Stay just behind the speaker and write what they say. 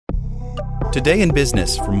Today in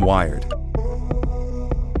Business from Wired.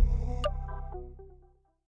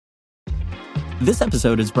 This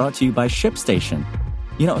episode is brought to you by ShipStation.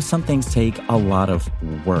 You know, some things take a lot of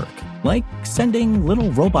work, like sending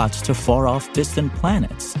little robots to far-off distant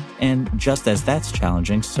planets. And just as that's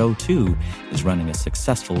challenging, so too is running a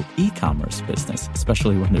successful e-commerce business,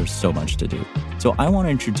 especially when there's so much to do. So I want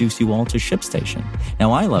to introduce you all to ShipStation.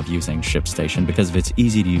 Now, I love using ShipStation because of its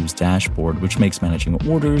easy-to-use dashboard, which makes managing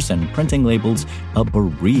orders and printing labels a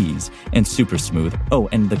breeze and super smooth. Oh,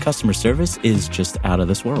 and the customer service is just out of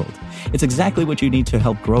this world. It's exactly what you need to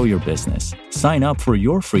help grow your business. Sign up for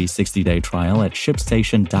your free 60-day trial at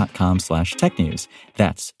shipstation.com/technews.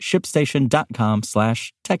 That's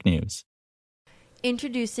shipstation.com/technews.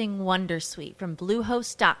 Introducing Wondersuite from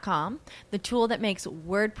Bluehost.com, the tool that makes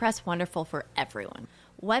WordPress wonderful for everyone.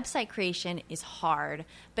 Website creation is hard,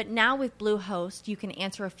 but now with Bluehost, you can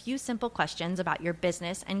answer a few simple questions about your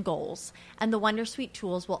business and goals, and the Wondersuite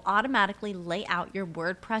tools will automatically lay out your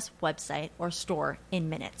WordPress website or store in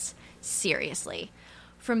minutes. Seriously.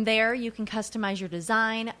 From there, you can customize your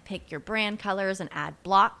design, pick your brand colors, and add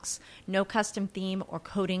blocks. No custom theme or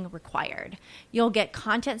coding required. You'll get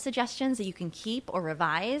content suggestions that you can keep or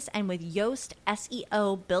revise, and with Yoast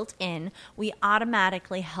SEO built in, we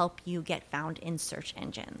automatically help you get found in search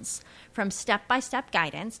engines. From step-by-step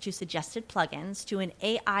guidance to suggested plugins to an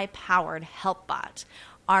AI-powered help bot,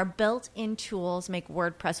 our built-in tools make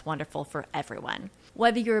WordPress wonderful for everyone.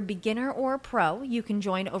 Whether you're a beginner or a pro, you can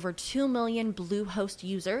join over 2 million Bluehost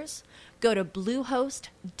users. Go to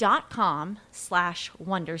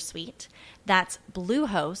bluehost.com/wondersuite. That's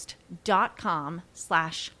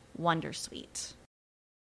bluehost.com/wondersuite.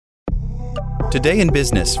 Today in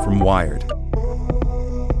Business from Wired.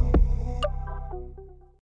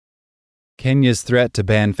 Kenya's threat to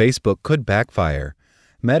ban Facebook could backfire.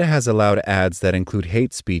 Meta has allowed ads that include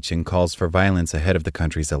hate speech and calls for violence ahead of the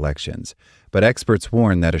country's elections, but experts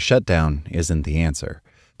warn that a shutdown isn't the answer.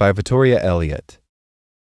 By Victoria Elliott.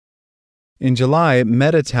 In July,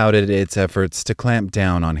 Meta touted its efforts to clamp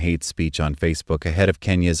down on hate speech on Facebook ahead of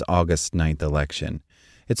Kenya's August 9th election.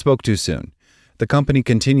 It spoke too soon. The company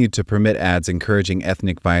continued to permit ads encouraging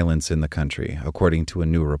ethnic violence in the country, according to a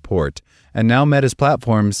new report, and now Meta's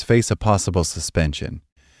platforms face a possible suspension.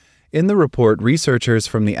 In the report, researchers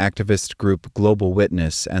from the activist group Global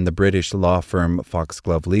Witness and the British law firm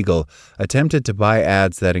Foxglove Legal attempted to buy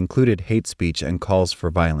ads that included hate speech and calls for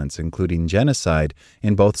violence, including genocide,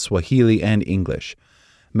 in both Swahili and English.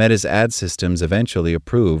 Meta's ad systems eventually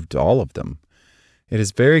approved all of them. It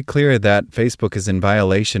is very clear that Facebook is in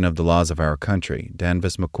violation of the laws of our country,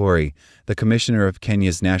 Danvas Makori, the commissioner of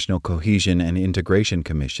Kenya's National Cohesion and Integration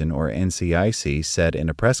Commission, or NCIC, said in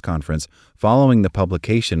a press conference following the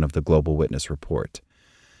publication of the Global Witness report.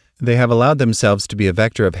 They have allowed themselves to be a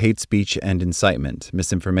vector of hate speech and incitement,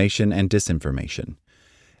 misinformation and disinformation.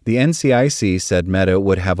 The NCIC said Meta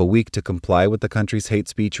would have a week to comply with the country's hate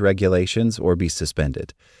speech regulations or be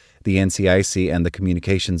suspended. The NCIC and the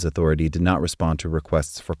Communications Authority did not respond to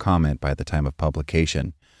requests for comment by the time of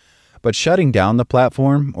publication. But shutting down the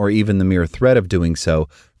platform, or even the mere threat of doing so,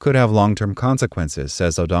 could have long-term consequences,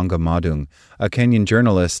 says Odonga Madung, a Kenyan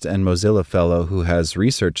journalist and Mozilla fellow who has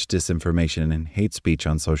researched disinformation and hate speech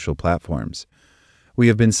on social platforms. We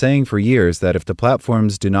have been saying for years that if the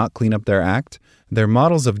platforms do not clean up their act, their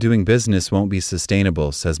models of doing business won't be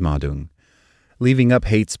sustainable, says Madung. Leaving up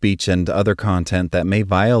hate speech and other content that may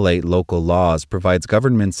violate local laws provides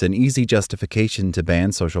governments an easy justification to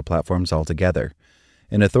ban social platforms altogether.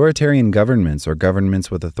 In authoritarian governments or governments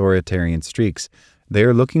with authoritarian streaks, they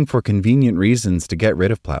are looking for convenient reasons to get rid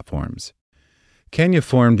of platforms. Kenya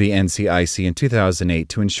formed the NCIC in 2008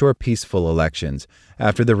 to ensure peaceful elections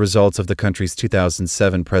after the results of the country's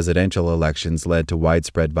 2007 presidential elections led to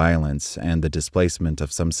widespread violence and the displacement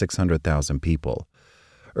of some 600,000 people.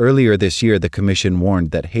 Earlier this year, the commission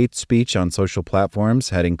warned that hate speech on social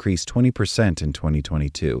platforms had increased 20% in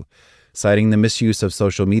 2022, citing the misuse of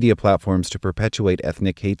social media platforms to perpetuate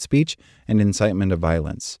ethnic hate speech and incitement of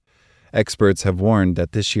violence. Experts have warned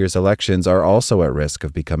that this year's elections are also at risk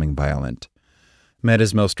of becoming violent.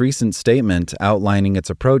 Meta's most recent statement outlining its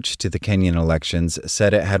approach to the Kenyan elections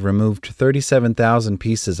said it had removed 37,000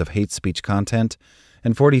 pieces of hate speech content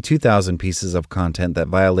and 42,000 pieces of content that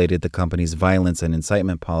violated the company's violence and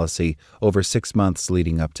incitement policy over 6 months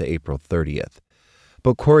leading up to April 30th.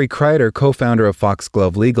 But Corey Kreider, co-founder of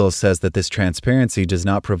Foxglove Legal, says that this transparency does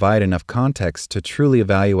not provide enough context to truly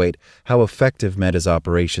evaluate how effective Meta's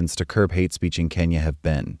operations to curb hate speech in Kenya have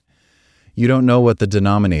been. You don't know what the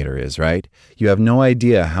denominator is, right? You have no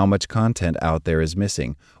idea how much content out there is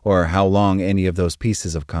missing or how long any of those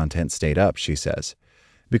pieces of content stayed up, she says.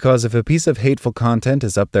 Because if a piece of hateful content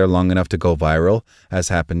is up there long enough to go viral, as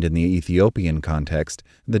happened in the Ethiopian context,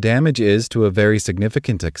 the damage is, to a very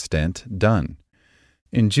significant extent, done.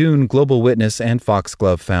 In June, Global Witness and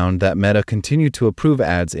Foxglove found that Meta continued to approve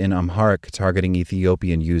ads in Amharic targeting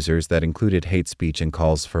Ethiopian users that included hate speech and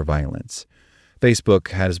calls for violence. Facebook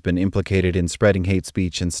has been implicated in spreading hate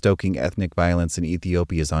speech and stoking ethnic violence in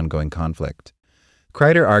Ethiopia's ongoing conflict.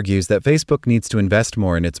 Kreider argues that Facebook needs to invest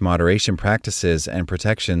more in its moderation practices and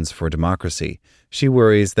protections for democracy. She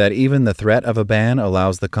worries that even the threat of a ban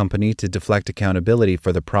allows the company to deflect accountability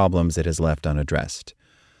for the problems it has left unaddressed.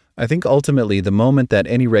 I think ultimately the moment that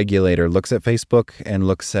any regulator looks at Facebook and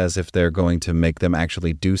looks as if they're going to make them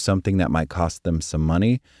actually do something that might cost them some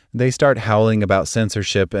money, they start howling about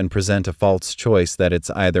censorship and present a false choice that it's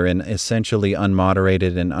either an essentially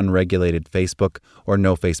unmoderated and unregulated Facebook or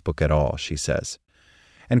no Facebook at all, she says.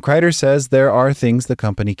 And Kreider says there are things the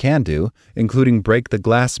company can do, including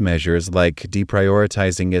break-the-glass measures like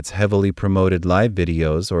deprioritizing its heavily promoted live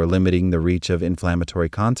videos or limiting the reach of inflammatory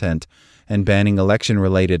content and banning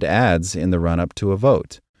election-related ads in the run-up to a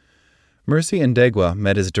vote. Mercy Ndegwa,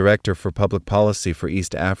 Meta's director for public policy for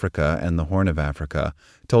East Africa and the Horn of Africa,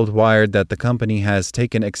 told Wired that the company has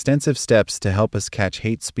taken extensive steps to help us catch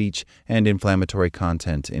hate speech and inflammatory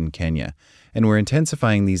content in Kenya, and we're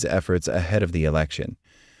intensifying these efforts ahead of the election.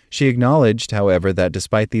 She acknowledged, however, that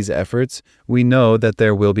despite these efforts, we know that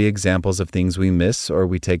there will be examples of things we miss or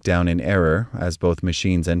we take down in error, as both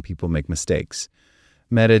machines and people make mistakes.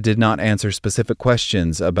 Meta did not answer specific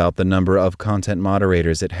questions about the number of content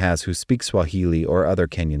moderators it has who speak Swahili or other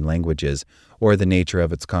Kenyan languages, or the nature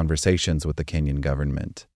of its conversations with the Kenyan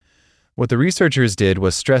government. What the researchers did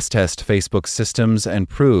was stress test Facebook's systems and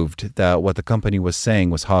proved that what the company was saying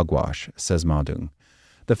was hogwash, says Madung.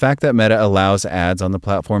 The fact that Meta allows ads on the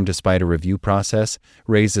platform despite a review process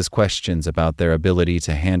raises questions about their ability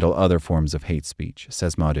to handle other forms of hate speech,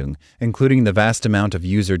 says Madung, including the vast amount of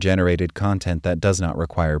user-generated content that does not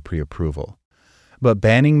require pre-approval. But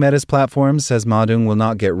banning Meta's platforms, says Madung, will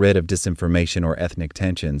not get rid of disinformation or ethnic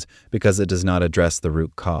tensions because it does not address the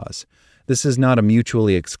root cause. This is not a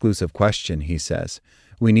mutually exclusive question, he says.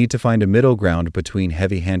 We need to find a middle ground between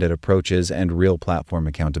heavy-handed approaches and real platform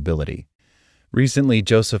accountability. Recently,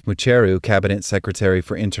 Joseph Mucheru, Cabinet Secretary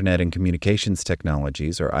for Internet and Communications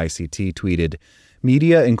Technologies, or ICT, tweeted,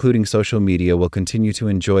 "Media, including social media, will continue to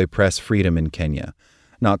enjoy press freedom in Kenya.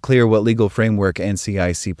 Not clear what legal framework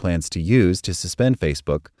NCIC plans to use to suspend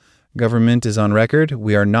Facebook. Government is on record,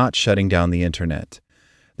 we are not shutting down the Internet."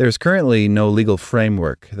 There's currently no legal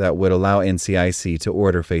framework that would allow NCIC to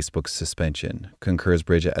order Facebook's suspension, concurs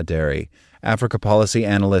Bridget Aderi, Africa policy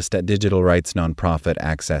analyst at digital rights nonprofit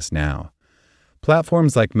Access Now.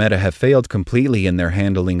 Platforms like Meta have failed completely in their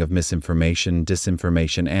handling of misinformation,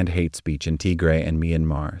 disinformation, and hate speech in Tigray and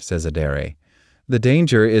Myanmar, says Adere. The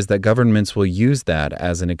danger is that governments will use that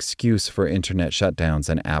as an excuse for internet shutdowns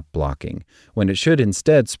and app blocking, when it should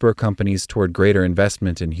instead spur companies toward greater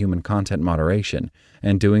investment in human content moderation,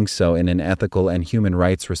 and doing so in an ethical and human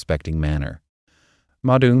rights respecting manner.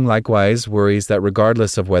 Madung likewise worries that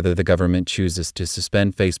regardless of whether the government chooses to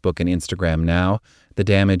suspend Facebook and Instagram now, the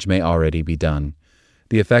damage may already be done.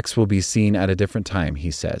 The effects will be seen at a different time, he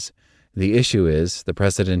says. The issue is the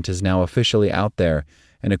precedent is now officially out there,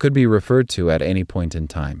 and it could be referred to at any point in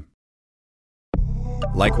time.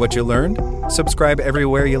 Like what you learned? Subscribe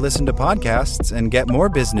everywhere you listen to podcasts and get more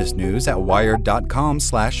business news at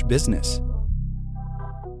wired.com/business.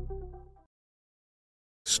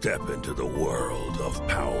 Step into the world of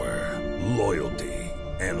power, loyalty,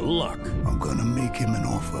 and luck. I'm gonna make him an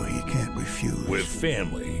offer he can't refuse. With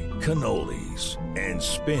family, cannolis, and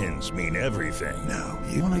spins mean everything. Now,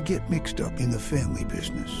 you wanna get mixed up in the family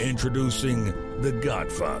business. Introducing The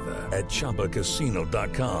Godfather at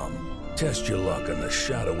ChumbaCasino.com. Test your luck in the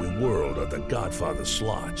shadowy world of The Godfather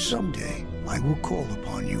slot. Someday, I will call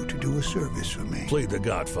upon you to do a service for me. Play The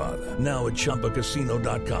Godfather, now at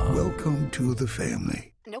ChumbaCasino.com. Welcome to the family.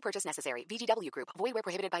 No purchase necessary. VGW Group. Void where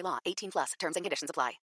prohibited by law. 18+. Terms and conditions apply.